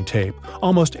measuring tape,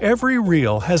 almost every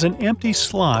reel has an empty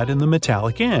slot in the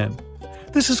metallic end.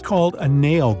 This is called a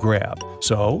nail grab,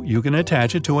 so you can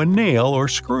attach it to a nail or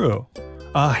screw.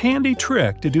 A handy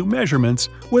trick to do measurements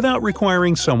without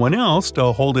requiring someone else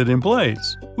to hold it in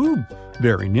place. Ooh,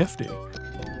 very nifty.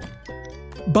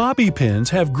 Bobby pins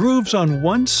have grooves on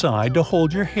one side to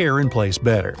hold your hair in place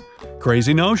better.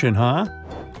 Crazy notion, huh?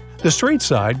 The straight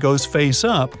side goes face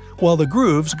up, while the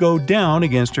grooves go down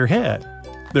against your head.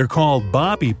 They're called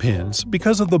bobby pins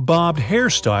because of the bobbed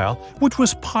hairstyle, which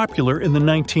was popular in the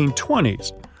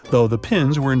 1920s, though the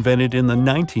pins were invented in the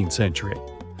 19th century.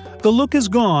 The look is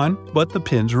gone, but the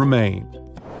pins remain.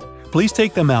 Please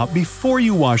take them out before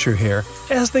you wash your hair,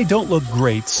 as they don't look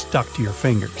great stuck to your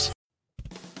fingers.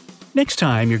 Next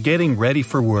time you're getting ready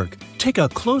for work, take a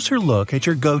closer look at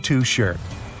your go-to shirt.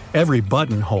 Every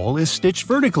buttonhole is stitched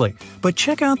vertically, but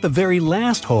check out the very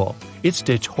last hole. It's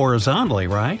stitched horizontally,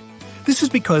 right? This is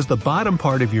because the bottom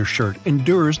part of your shirt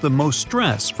endures the most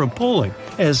stress from pulling,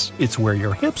 as it's where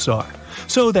your hips are.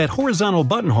 So that horizontal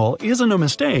buttonhole isn't a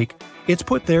mistake, it's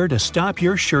put there to stop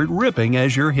your shirt ripping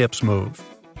as your hips move.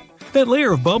 That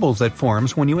layer of bubbles that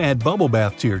forms when you add bubble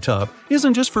bath to your tub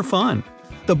isn't just for fun.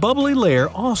 The bubbly layer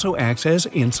also acts as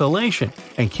insulation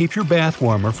and keeps your bath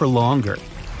warmer for longer.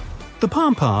 The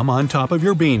pom-pom on top of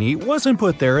your beanie wasn't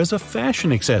put there as a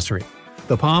fashion accessory.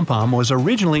 The pom-pom was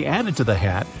originally added to the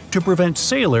hat to prevent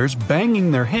sailors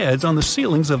banging their heads on the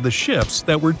ceilings of the ships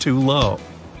that were too low.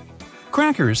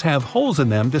 Crackers have holes in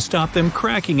them to stop them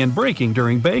cracking and breaking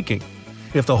during baking.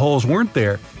 If the holes weren't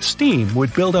there, steam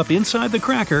would build up inside the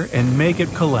cracker and make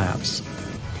it collapse.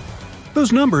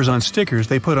 Those numbers on stickers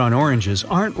they put on oranges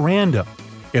aren't random.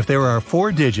 If there are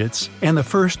 4 digits, and the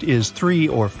first is 3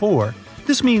 or 4,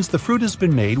 this means the fruit has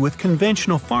been made with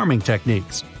conventional farming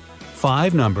techniques.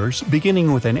 5 numbers,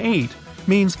 beginning with an 8,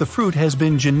 means the fruit has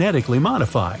been genetically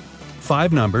modified.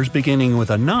 5 numbers beginning with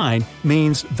a 9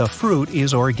 means the fruit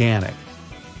is organic.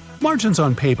 Margins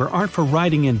on paper aren't for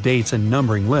writing in dates and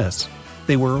numbering lists.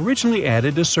 They were originally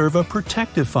added to serve a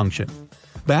protective function.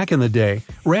 Back in the day,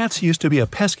 rats used to be a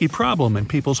pesky problem in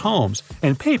people's homes,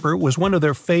 and paper was one of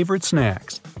their favorite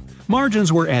snacks.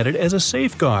 Margins were added as a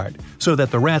safeguard, so that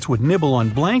the rats would nibble on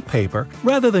blank paper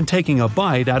rather than taking a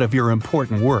bite out of your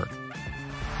important work.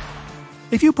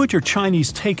 If you put your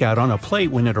Chinese takeout on a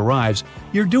plate when it arrives,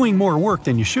 you're doing more work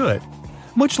than you should.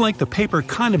 Much like the paper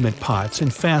condiment pots in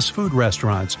fast food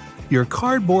restaurants, your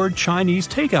cardboard Chinese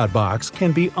takeout box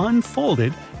can be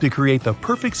unfolded to create the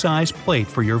perfect size plate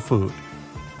for your food.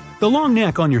 The long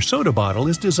neck on your soda bottle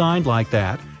is designed like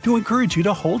that to encourage you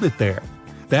to hold it there.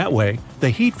 That way, the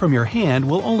heat from your hand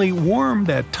will only warm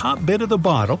that top bit of the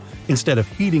bottle instead of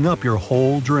heating up your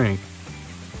whole drink.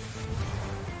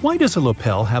 Why does a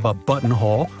lapel have a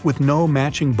buttonhole with no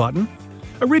matching button?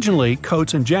 Originally,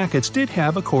 coats and jackets did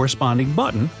have a corresponding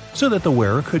button so that the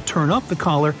wearer could turn up the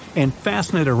collar and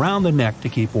fasten it around the neck to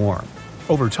keep warm.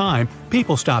 Over time,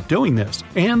 people stopped doing this,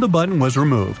 and the button was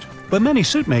removed. But many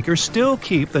suit makers still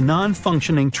keep the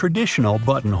non-functioning traditional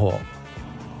buttonhole.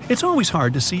 It's always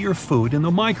hard to see your food in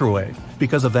the microwave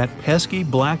because of that pesky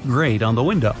black grate on the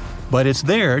window, but it's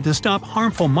there to stop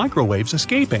harmful microwaves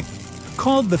escaping.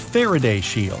 Called the Faraday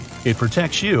Shield, it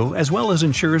protects you as well as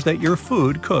ensures that your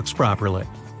food cooks properly.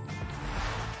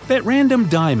 That random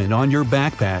diamond on your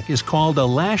backpack is called a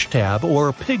lash tab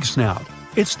or pig snout.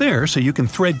 It's there so you can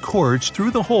thread cords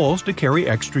through the holes to carry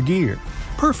extra gear.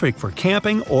 Perfect for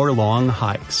camping or long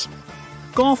hikes.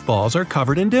 Golf balls are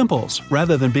covered in dimples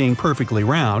rather than being perfectly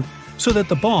round, so that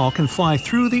the ball can fly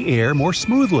through the air more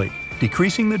smoothly,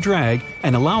 decreasing the drag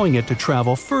and allowing it to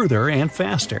travel further and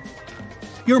faster.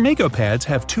 Your makeup pads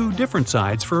have 2 different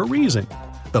sides for a reason.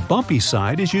 The bumpy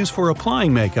side is used for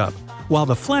applying makeup, while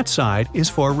the flat side is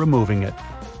for removing it.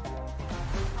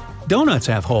 Donuts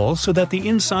have holes so that the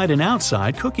inside and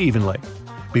outside cook evenly.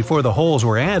 Before the holes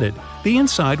were added, the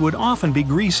inside would often be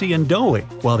greasy and doughy,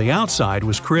 while the outside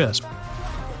was crisp.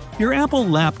 Your Apple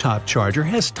laptop charger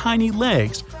has tiny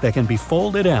legs that can be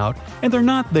folded out, and they're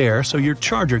not there so your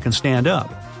charger can stand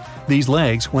up. These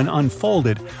legs, when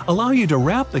unfolded, allow you to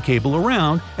wrap the cable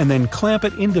around and then clamp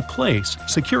it into place,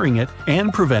 securing it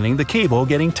and preventing the cable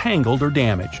getting tangled or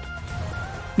damaged.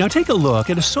 Now take a look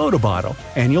at a soda bottle,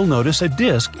 and you'll notice a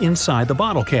disc inside the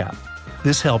bottle cap.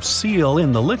 This helps seal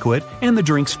in the liquid and the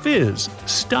drink's fizz,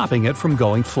 stopping it from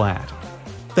going flat.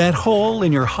 That hole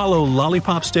in your hollow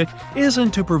lollipop stick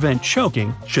isn't to prevent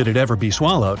choking should it ever be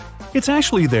swallowed. It's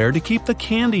actually there to keep the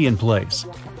candy in place.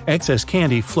 Excess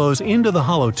candy flows into the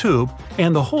hollow tube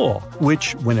and the hole,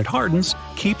 which, when it hardens,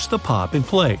 keeps the pop in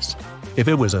place. If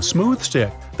it was a smooth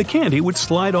stick, the candy would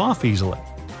slide off easily.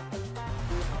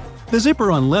 The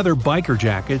zipper on leather biker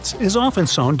jackets is often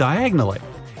sewn diagonally.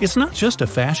 It's not just a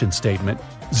fashion statement.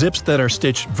 Zips that are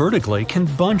stitched vertically can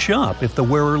bunch up if the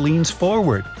wearer leans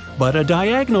forward, but a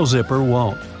diagonal zipper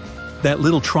won't. That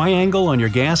little triangle on your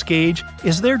gas gauge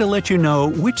is there to let you know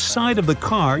which side of the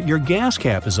car your gas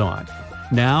cap is on.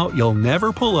 Now you'll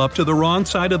never pull up to the wrong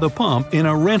side of the pump in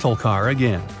a rental car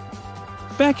again.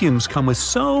 Vacuums come with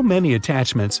so many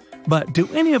attachments, but do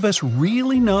any of us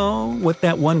really know what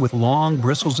that one with long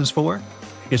bristles is for?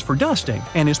 It's for dusting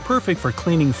and is perfect for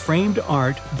cleaning framed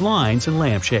art, blinds, and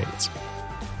lampshades.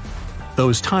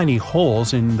 Those tiny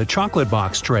holes in the chocolate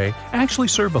box tray actually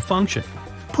serve a function.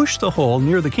 Push the hole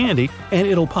near the candy and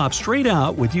it'll pop straight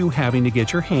out with you having to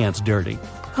get your hands dirty.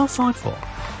 How thoughtful.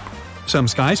 Some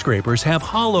skyscrapers have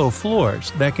hollow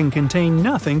floors that can contain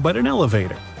nothing but an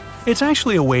elevator. It's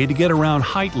actually a way to get around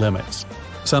height limits.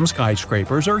 Some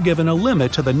skyscrapers are given a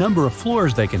limit to the number of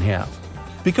floors they can have.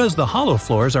 Because the hollow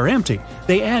floors are empty,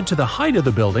 they add to the height of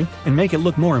the building and make it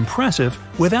look more impressive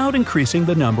without increasing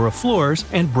the number of floors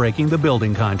and breaking the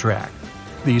building contract.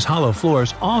 These hollow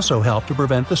floors also help to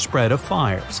prevent the spread of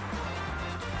fires.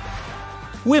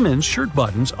 Women's shirt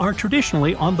buttons are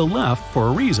traditionally on the left for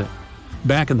a reason.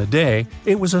 Back in the day,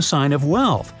 it was a sign of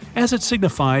wealth, as it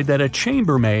signified that a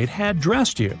chambermaid had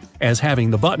dressed you, as having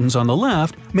the buttons on the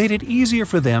left made it easier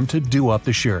for them to do up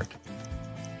the shirt.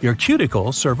 Your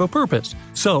cuticles serve a purpose,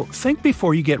 so think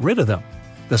before you get rid of them.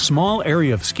 The small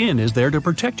area of skin is there to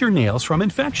protect your nails from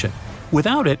infection.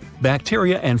 Without it,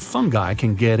 bacteria and fungi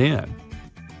can get in.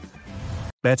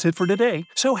 That's it for today.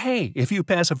 So hey, if you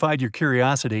pacified your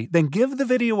curiosity, then give the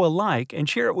video a like and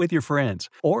share it with your friends.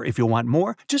 Or if you want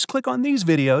more, just click on these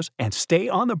videos and stay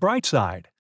on the bright side.